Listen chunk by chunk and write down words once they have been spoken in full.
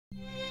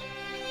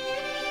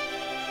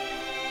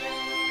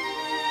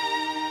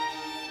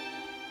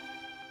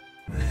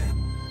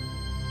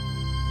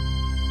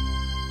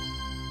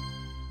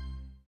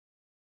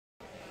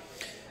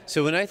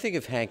So when I think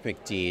of Hank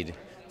McDeed,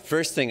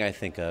 first thing I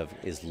think of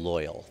is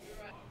loyal.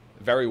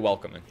 Very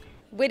welcoming.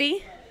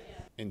 Witty.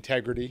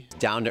 Integrity.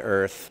 Down to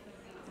earth.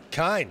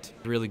 Kind.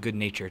 Really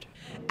good-natured.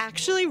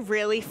 Actually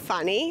really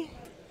funny.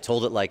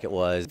 Told it like it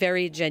was.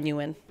 Very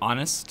genuine.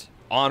 Honest.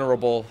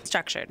 Honorable.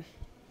 Structured.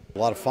 A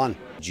lot of fun.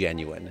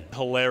 Genuine.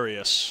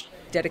 Hilarious.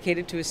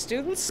 Dedicated to his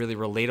students. Really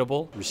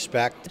relatable.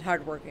 Respect.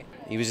 Hardworking.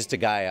 He was just a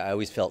guy I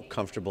always felt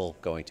comfortable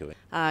going to it.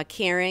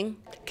 Caring.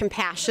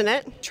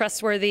 Compassionate.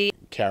 Trustworthy.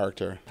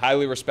 Character.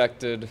 Highly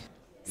respected.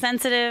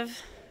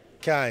 Sensitive.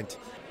 Kind.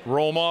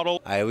 Role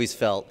model. I always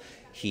felt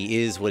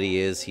he is what he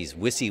is. He's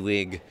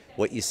WYSIWYG.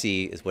 What you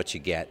see is what you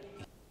get.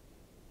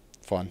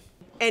 Fun.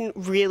 And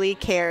really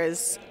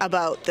cares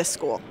about the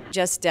school.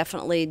 Just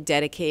definitely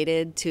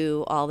dedicated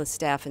to all the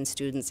staff and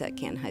students at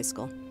Canton High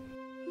School.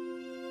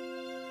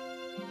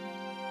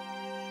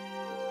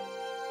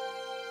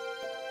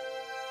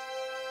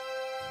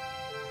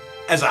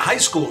 As a high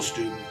school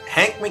student,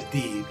 Hank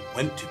McDeed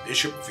went to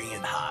Bishop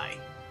Vian High,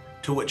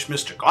 to which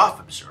Mr. Goff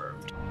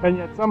observed, and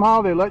yet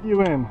somehow they let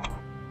you in.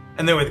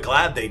 And they were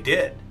glad they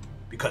did,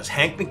 because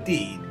Hank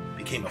McDeed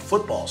became a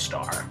football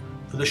star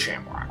for the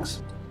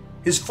Shamrocks.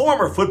 His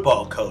former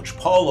football coach,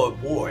 Paul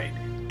Boyd,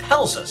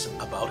 tells us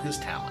about his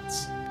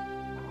talents.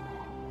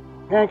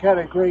 Hank had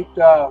a great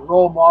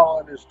role model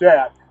in his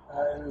dad,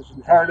 and has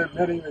inherited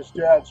many of his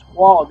dad's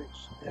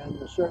qualities, and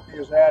certainly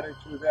has added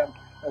to them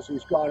as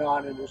he's gone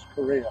on in his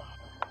career.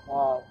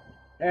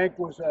 Hank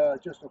was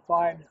just a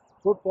fine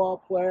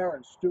football player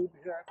and student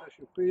here at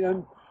Bishop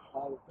Vian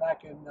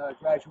back in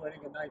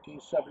graduating in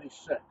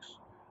 1976.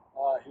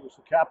 He was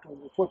the captain of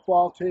the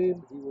football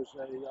team. He was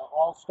an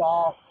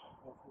all-star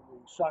for the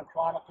Sun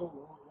Chronicle,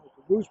 the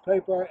local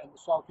newspaper, and the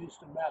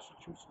Southeastern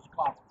Massachusetts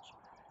Conference.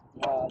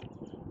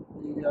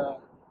 We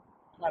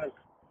kind of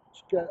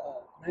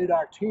made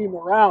our team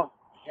around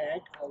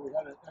Hank. We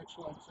had an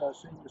excellent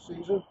senior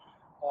season.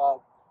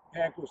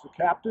 Hank was the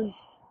captain,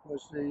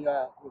 was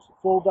the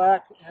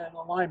fullback, and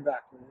a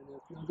linebacker. And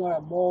if you're going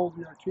to mold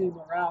your team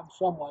around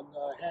someone,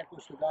 Hank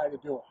was the guy to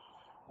do it.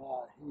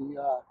 He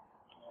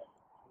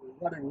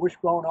running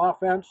wishbone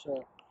offense,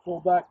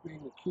 fullback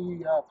being a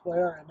key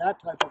player in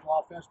that type of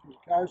offense because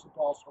he carries the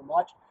ball so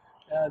much,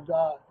 and as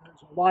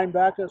a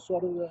linebacker,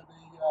 sort of the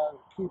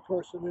key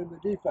person in the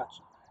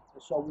defense.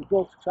 And so we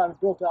kind of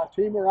built our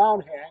team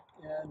around Hank,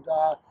 and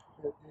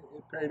it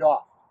paid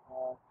off.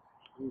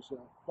 He's a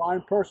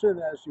fine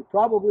person, as you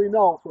probably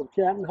know from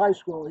Canton High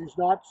School. He's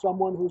not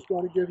someone who's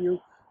going to give you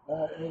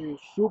a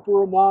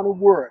super amount of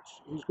words.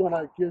 He's going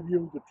to give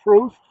you the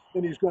truth,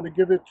 and he's going to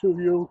give it to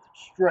you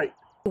straight.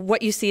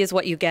 What you see is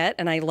what you get,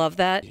 and I love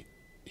that.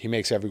 He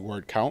makes every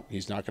word count.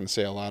 He's not going to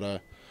say a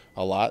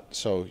lot,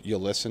 so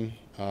you'll listen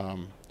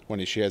when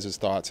he shares his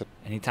thoughts.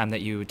 Anytime that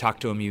you talk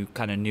to him, you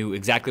kind of knew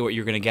exactly what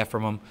you're going to get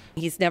from him.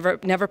 He's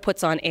never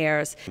puts on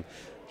airs.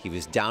 He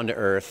was down to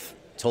earth,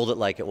 told it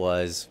like it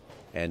was,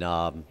 and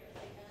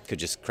could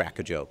just crack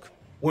a joke.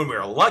 When we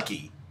were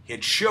lucky,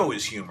 he'd show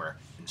his humor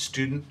in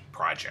student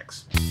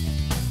projects.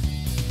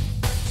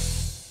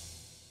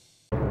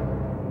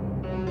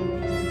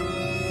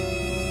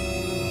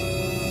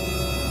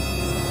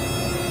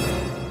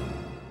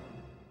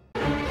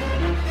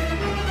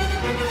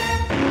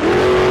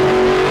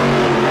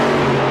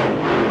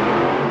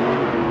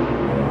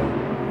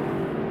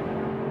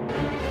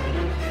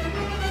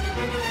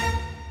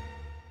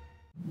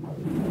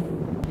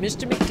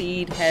 Mr.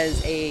 McDeed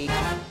has a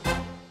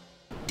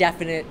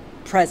definite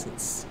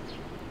presence.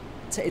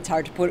 It's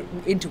hard to put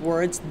into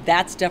words.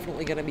 That's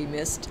definitely going to be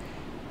missed.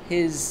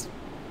 His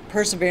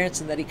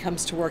perseverance and that he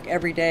comes to work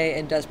every day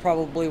and does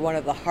probably one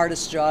of the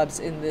hardest jobs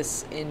in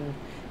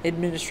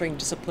administering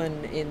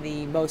discipline in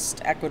the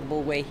most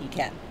equitable way he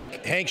can.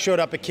 Hank showed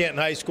up at Canton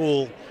High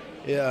School.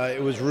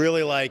 It was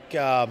really like,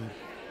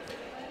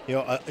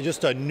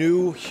 just a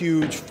new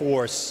huge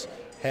force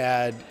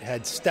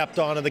had stepped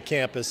onto the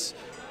campus,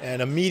 and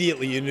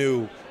immediately you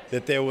knew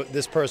that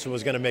this person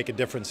was going to make a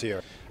difference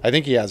here. I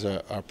think he has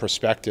a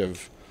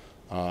perspective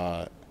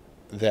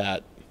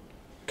that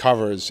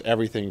covers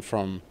everything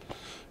from,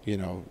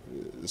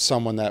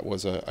 someone that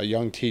was a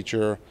young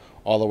teacher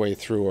all the way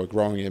through a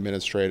growing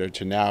administrator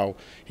to now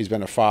he's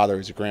been a father,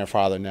 he's a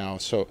grandfather now.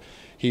 So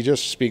he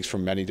just speaks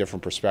from many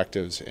different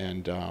perspectives,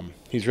 and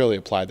he's really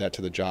applied that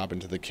to the job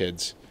and to the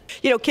kids.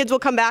 Kids will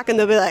come back and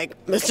they'll be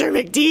like, Mr.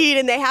 McDeed,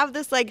 and they have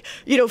this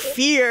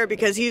fear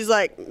because he's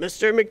like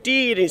Mr.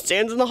 McDeed and he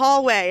stands in the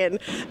hallway. And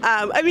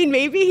I mean,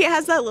 maybe he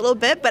has that little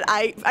bit, but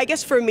I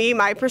guess for me,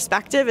 my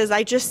perspective is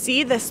I just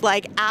see this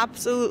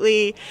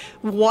absolutely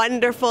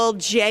wonderful,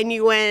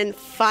 genuine,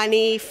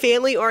 funny,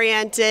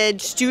 family-oriented,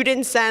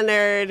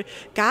 student-centered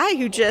guy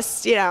who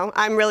just,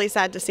 I'm really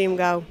sad to see him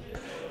go.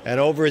 And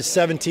over his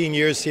 17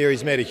 years here,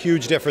 he's made a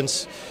huge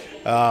difference.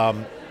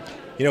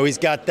 He's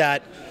got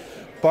that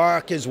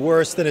bark is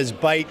worse than his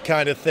bite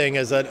kind of thing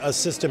as an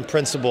assistant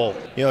principal.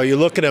 You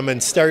look at him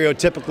and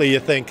stereotypically you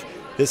think,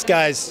 this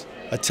guy's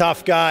a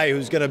tough guy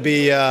who's going to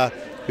be,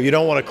 who you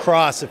don't want to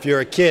cross if you're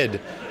a kid.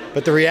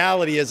 But the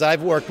reality is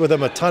I've worked with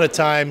him a ton of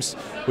times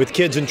with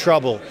kids in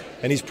trouble,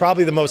 and he's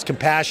probably the most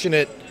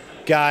compassionate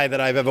guy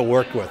that I've ever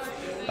worked with.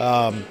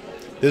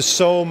 There's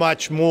so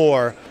much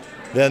more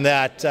than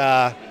that,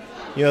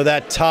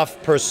 that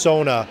tough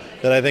persona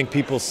that I think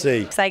people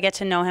see. So I get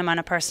to know him on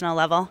a personal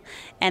level,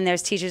 and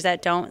there's teachers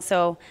that don't.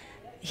 So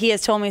he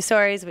has told me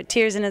stories with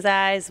tears in his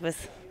eyes,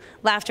 with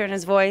laughter in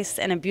his voice,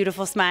 and a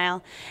beautiful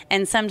smile.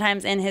 And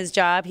sometimes in his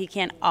job, he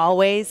can't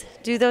always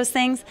do those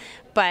things.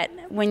 But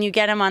when you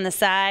get him on the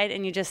side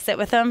and you just sit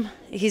with him,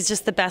 he's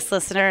just the best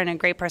listener and a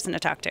great person to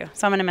talk to.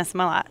 So I'm going to miss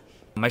him a lot.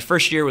 My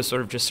first year was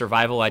sort of just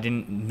survival. I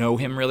didn't know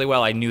him really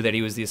well. I knew that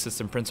he was the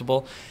assistant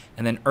principal.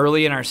 And then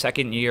early in our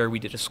second year, we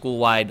did a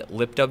school-wide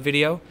lip-dub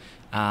video.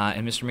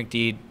 And Mr.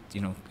 McDeed,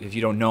 if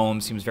you don't know him,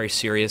 seems very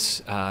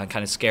serious, kind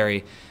of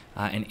scary.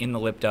 And in the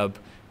lip-dub,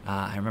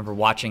 I remember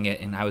watching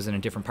it, and I was in a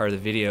different part of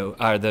the video,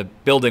 the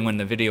building when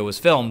the video was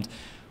filmed.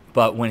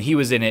 But when he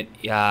was in it,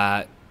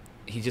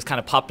 he just kind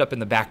of popped up in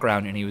the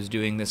background, and he was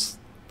doing this,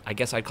 I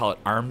guess I'd call it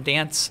arm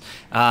dance,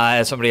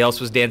 as somebody else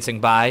was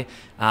dancing by.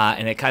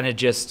 And it kind of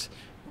just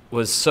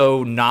was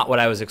so not what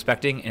I was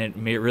expecting,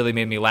 and it really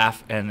made me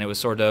laugh, and it was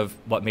sort of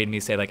what made me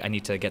say, like, I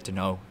need to get to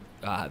know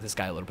this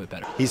guy a little bit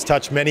better. He's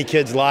touched many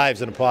kids'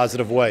 lives in a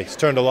positive way. He's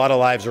turned a lot of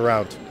lives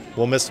around.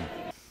 We'll miss him.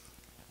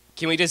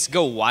 Can we just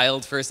go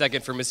wild for a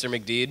second for Mr.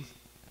 McDeed?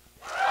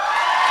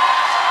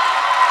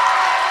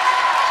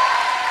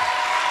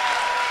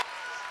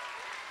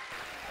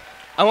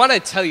 I want to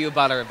tell you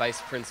about our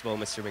vice principal,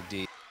 Mr.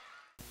 McDeed.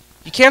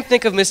 You can't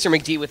think of Mr.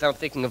 McDeed without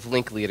thinking of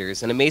Link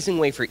Leaders, an amazing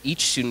way for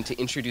each student to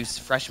introduce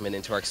freshmen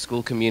into our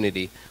school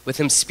community, with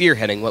him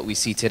spearheading what we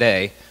see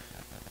today.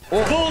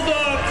 Bulldog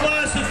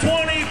class of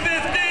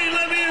 2015,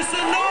 let me hear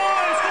some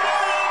noise! Come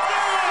on,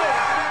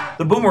 let's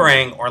go! The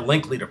Boomerang or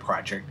Link Leader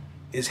Project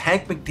is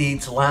Hank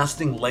McDeed's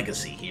lasting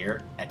legacy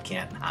here at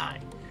Canton High.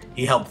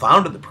 He helped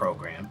found the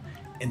program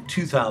in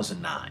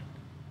 2009.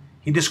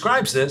 He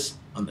describes this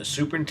on the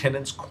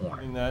Superintendent's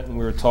Corner. And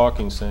we were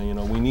talking, saying,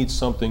 we need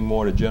something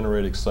more to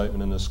generate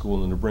excitement in the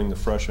school and to bring the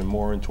freshmen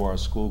more into our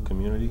school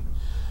community.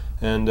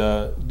 And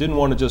didn't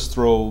want to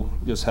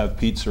just have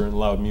pizza and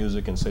loud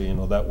music and say,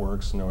 that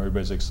works,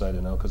 everybody's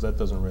excited now, because that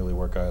doesn't really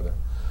work either.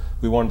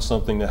 We wanted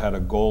something that had a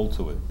goal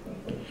to it.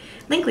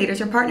 Link Leaders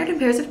are partnered in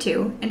pairs of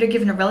 2 and are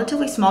given a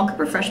relatively small group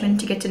of freshmen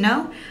to get to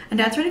know and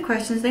answer any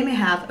questions they may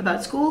have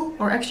about school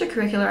or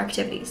extracurricular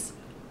activities.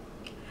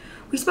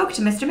 We spoke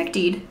to Mr.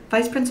 McDeed,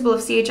 Vice Principal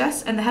of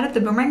CHS and the head of the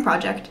Boomerang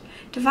Project,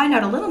 to find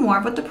out a little more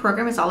of what the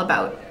program is all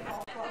about.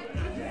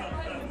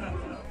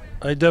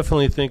 I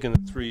definitely think in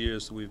the 3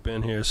 years that we've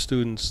been here,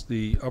 students,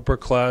 the upper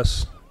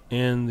class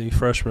and the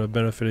freshmen are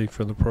benefiting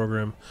from the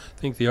program. I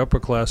think the upper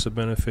class are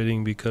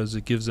benefiting because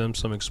it gives them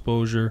some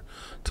exposure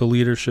to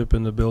leadership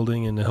in the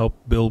building and to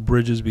help build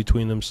bridges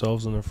between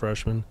themselves and the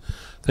freshmen.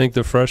 I think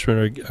the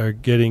freshmen are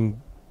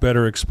getting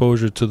better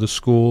exposure to the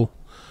school,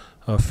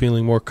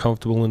 feeling more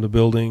comfortable in the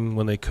building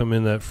when they come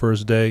in that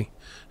first day.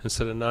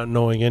 Instead of not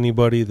knowing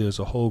anybody, there's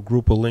a whole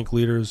group of Link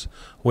Leaders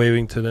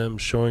waving to them,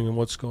 showing them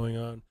what's going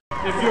on.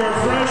 If you're a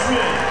freshman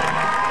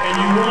and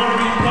you want to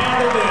be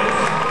part of this,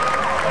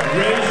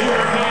 raise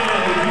your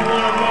hand if you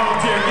want to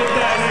volunteer. Get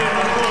that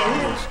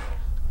hand up.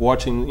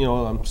 Watching,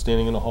 I'm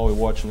standing in the hallway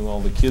watching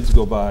all the kids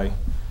go by,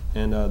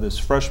 and this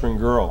freshman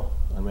girl,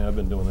 I've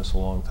been doing this a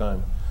long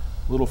time,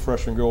 little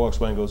freshman girl walks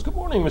by and goes, "Good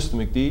morning, Mr.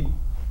 McDeed."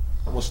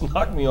 Almost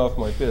knocked me off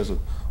my feet. I said,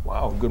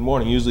 "Wow, good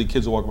morning." Usually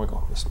kids will walk by and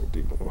go, "Mr.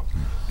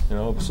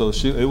 McDeed." So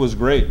it was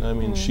great.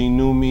 She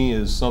knew me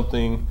as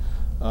something,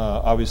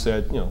 obviously,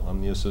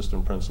 I'm the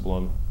assistant principal.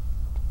 I'm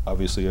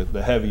obviously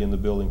the heavy in the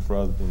building for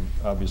other than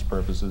obvious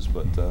purposes,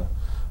 but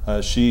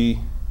she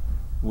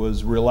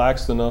was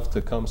relaxed enough to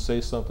come say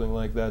something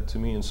like that to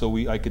me, and so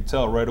I could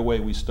tell right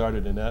away we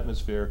started an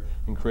atmosphere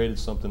and created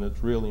something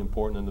that's really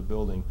important in the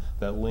building,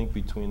 that link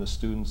between the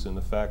students and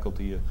the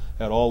faculty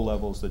at all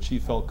levels, that she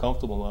felt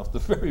comfortable enough the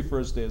very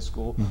first day of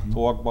school to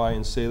walk by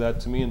and say that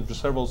to me, and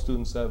several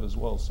students have as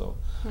well. So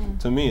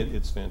to me,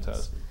 it's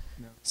fantastic.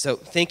 So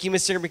thank you,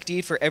 Mr.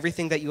 McDeed, for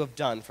everything that you have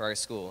done for our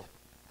school.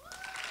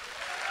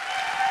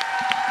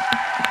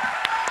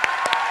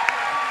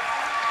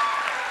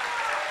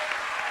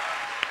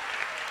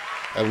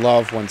 I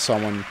love when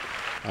someone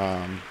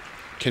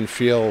can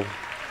feel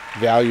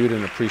valued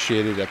and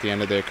appreciated at the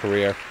end of their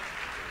career.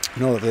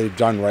 Know that they've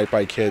done right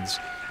by kids.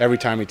 Every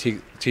time he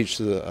talks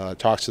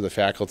to the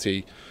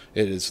faculty,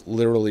 it is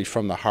literally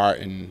from the heart,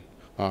 and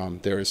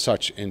there is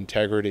such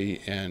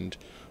integrity and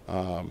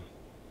a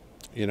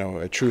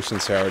true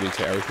sincerity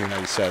to everything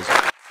that he says.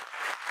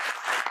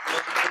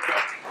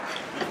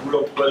 It's a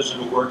real pleasure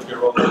to work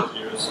here all these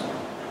years.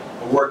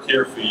 I work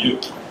here for you,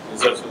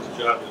 because that's what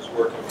the job is,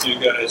 working for you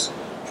guys,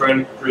 trying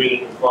to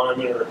create an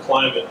environment or a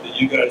climate that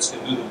you guys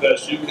can do the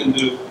best you can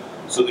do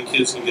so the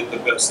kids can get the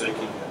best they can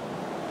get.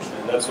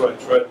 And that's what I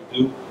try to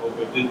do. Hope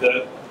I did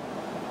that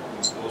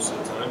most of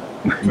the time.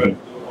 I try to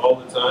do it all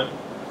the time.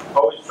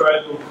 Always try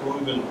to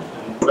improve and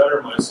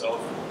better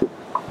myself.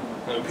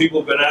 And people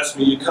have been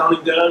asking me, "You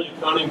counting down? You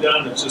counting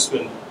down?" It's just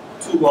been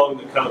too long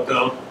to count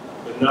down,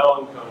 but now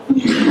I'm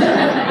counting.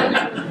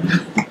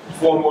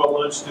 4 more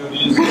lunch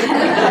duties,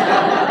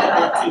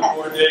 13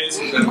 more days,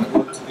 and then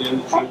we'll work to the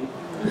end of June.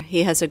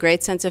 He has a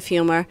great sense of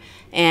humor,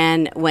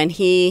 and when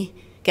he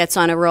gets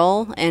on a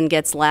roll and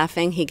gets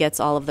laughing, he gets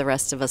all of the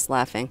rest of us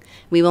laughing.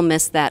 We will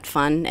miss that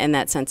fun and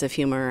that sense of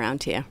humor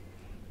around here.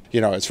 You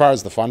know, as far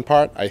as the fun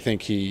part, I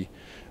think he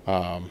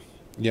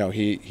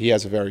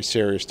has a very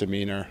serious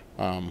demeanor.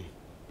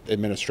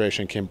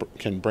 Administration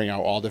can bring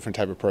out all different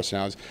type of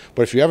personalities,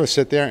 but if you ever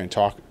sit there and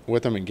talk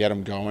with him and get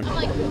him going.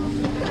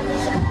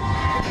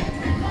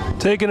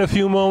 Taking a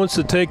few moments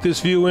to take this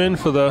view in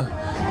for the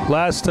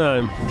last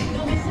time.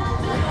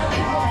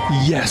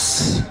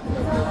 Yes.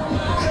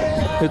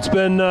 It's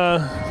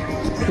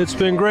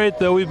been great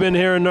though. We've been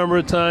here a number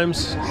of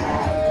times.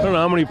 I don't know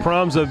how many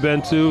proms I've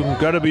been to.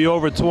 Got to be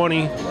over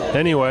 20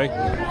 anyway.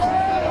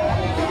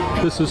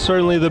 This is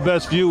certainly the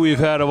best view we've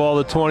had of all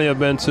the 20 I've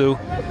been to.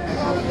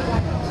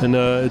 And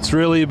it's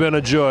really been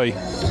a joy.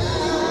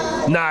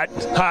 Not,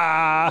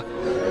 ha!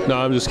 No,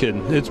 I'm just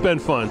kidding. It's been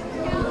fun.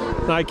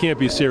 I can't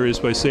be serious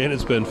by saying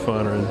it's been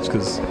fun, or it's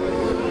because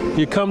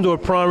you come to a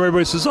prom,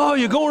 everybody says, "Oh,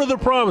 you're going to the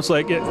prom." It's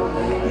like,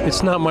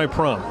 it's not my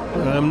prom.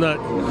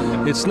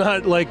 It's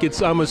not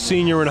like I'm a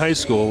senior in high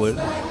school.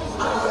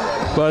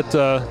 But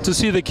to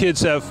see the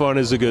kids have fun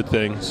is a good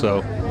thing.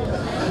 So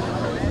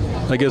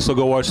I guess I'll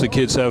go watch the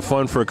kids have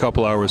fun for a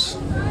couple hours.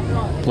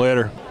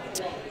 Later.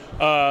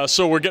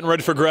 So we're getting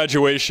ready for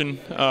graduation,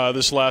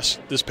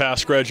 this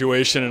past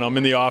graduation, and I'm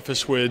in the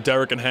office with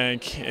Derek and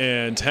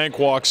Hank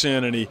walks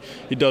in and he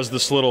does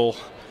this little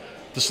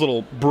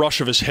brush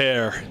of his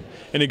hair,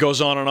 and he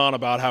goes on and on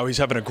about how he's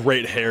having a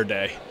great hair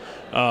day.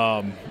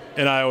 And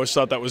I always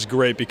thought that was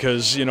great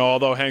because, you know,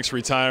 although Hank's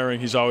retiring,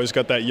 he's always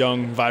got that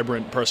young,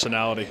 vibrant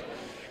personality.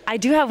 I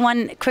do have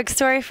one quick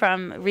story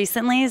from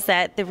recently, is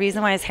that the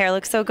reason why his hair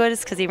looks so good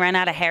is because he ran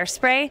out of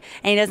hairspray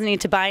and he doesn't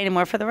need to buy any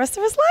more for the rest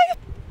of his life.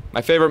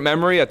 My favorite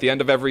memory, at the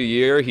end of every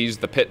year, he's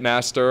the pit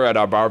master at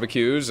our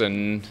barbecues,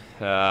 and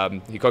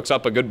he cooks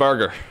up a good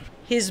burger.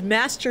 His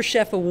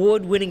MasterChef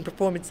award-winning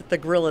performance at the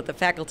grill at the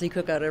faculty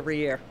cookout every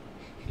year.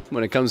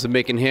 When it comes to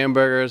making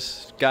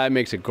hamburgers, guy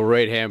makes a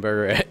great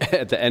hamburger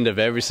at the end of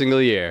every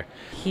single year.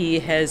 He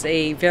has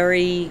a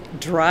very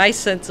dry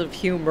sense of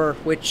humor,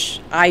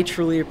 which I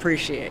truly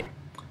appreciate.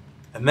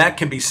 And that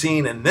can be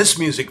seen in this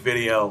music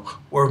video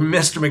where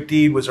Mr.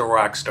 McDeed was a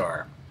rock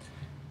star.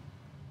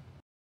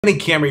 Many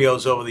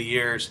cameos over the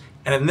years,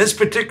 and in this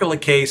particular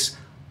case,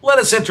 let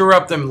us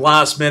interrupt them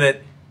last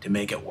minute to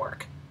make it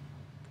work.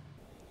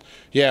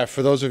 Yeah,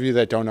 for those of you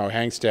that don't know,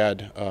 Hank's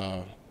dad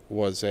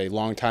was a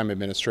longtime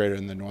administrator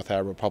in the North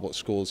Attleboro Public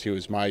Schools. He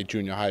was my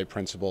junior high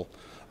principal.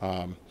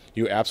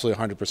 You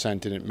absolutely 100%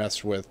 didn't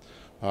mess with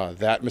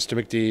that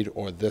Mr. McDeed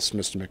or this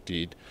Mr.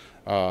 McDeed.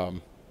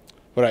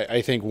 But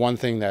I think one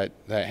thing that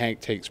Hank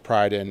takes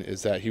pride in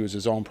is that he was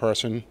his own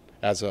person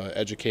as an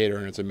educator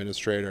and as an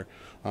administrator.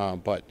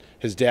 But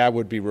his dad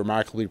would be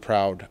remarkably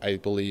proud, I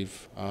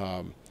believe,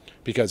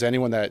 because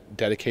anyone that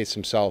dedicates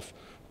himself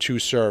to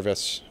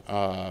service,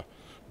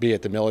 be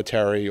it the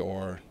military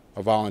or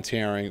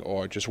volunteering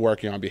or just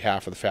working on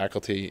behalf of the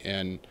faculty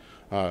and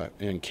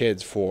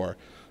kids for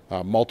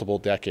multiple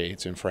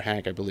decades, and for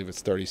Hank, I believe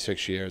it's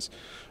 36 years.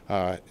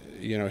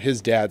 You know,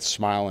 his dad's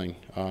smiling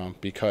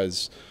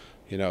because,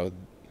 you know,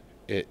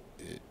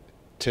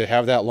 to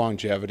have that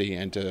longevity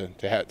and to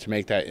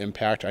make that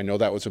impact. I know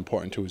that was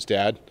important to his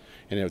dad,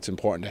 and it's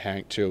important to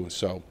Hank too.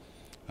 So,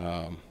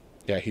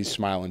 yeah, he's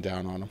smiling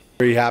down on him.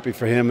 Very happy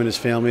for him and his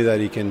family that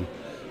he can,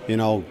 you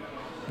know,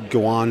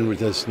 go on with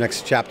this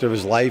next chapter of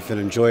his life and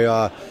enjoy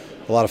a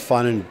lot of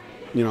fun and,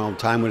 you know,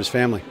 time with his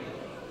family.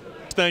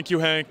 Thank you,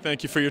 Hank.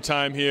 Thank you for your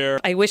time here.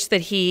 I wish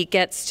that he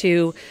gets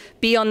to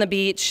be on the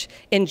beach,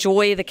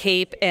 enjoy the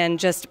Cape, and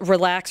just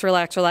relax,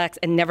 relax, relax,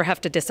 and never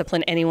have to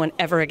discipline anyone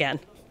ever again.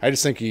 I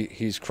just think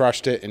he's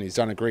crushed it, and he's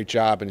done a great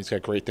job, and he's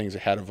got great things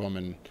ahead of him,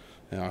 and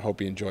you know, I hope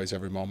he enjoys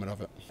every moment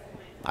of it.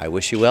 I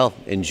wish you well.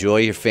 Enjoy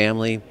your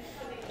family.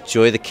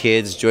 Enjoy the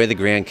kids. Enjoy the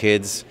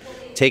grandkids.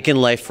 Take in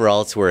life for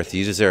all it's worth.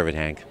 You deserve it,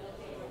 Hank.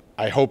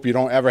 I hope you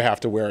don't ever have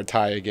to wear a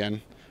tie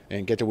again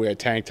and get to wear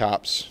tank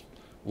tops.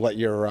 Let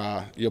your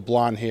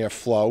blonde hair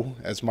flow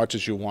as much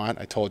as you want.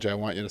 I told you I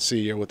want you to see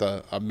you with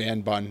a man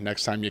bun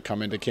next time you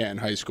come into Canton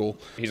High School.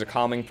 He's a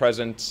calming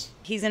presence.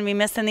 He's going to be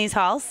missing these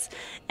halls,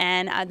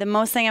 and the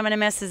most thing I'm going to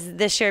miss is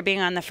this year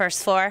being on the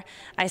first floor.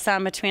 I saw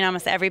him between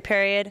almost every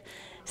period,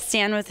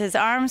 stand with his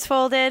arms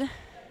folded,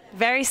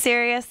 very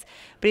serious,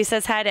 but he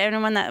says hi to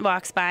everyone that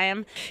walks by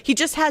him. He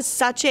just has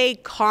such a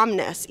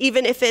calmness,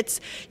 even if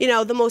it's, you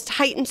know, the most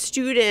heightened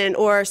student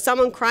or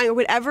someone crying or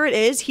whatever it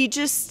is, he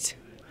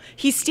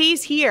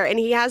stays here, and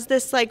he has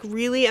this like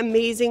really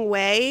amazing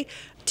way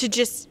to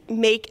just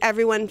make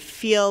everyone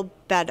feel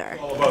better.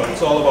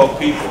 It's all about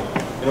people.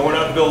 You know, we're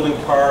not building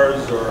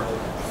cars or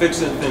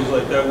fixing things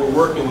like that. We're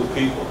working with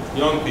people,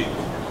 young people,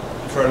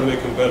 to try to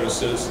make them better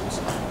citizens.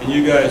 And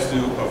you guys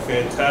do a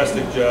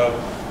fantastic job.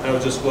 I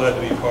was just glad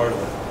to be part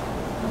of it.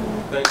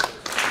 Thank you.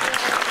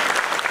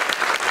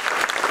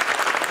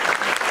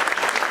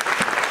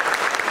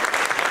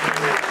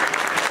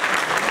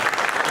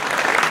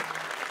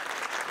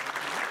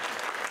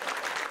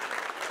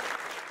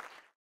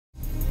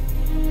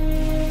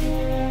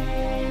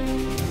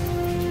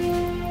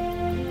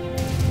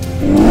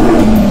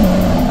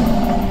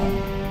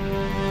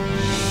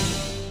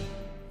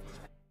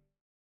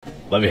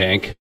 Love you,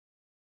 Hank.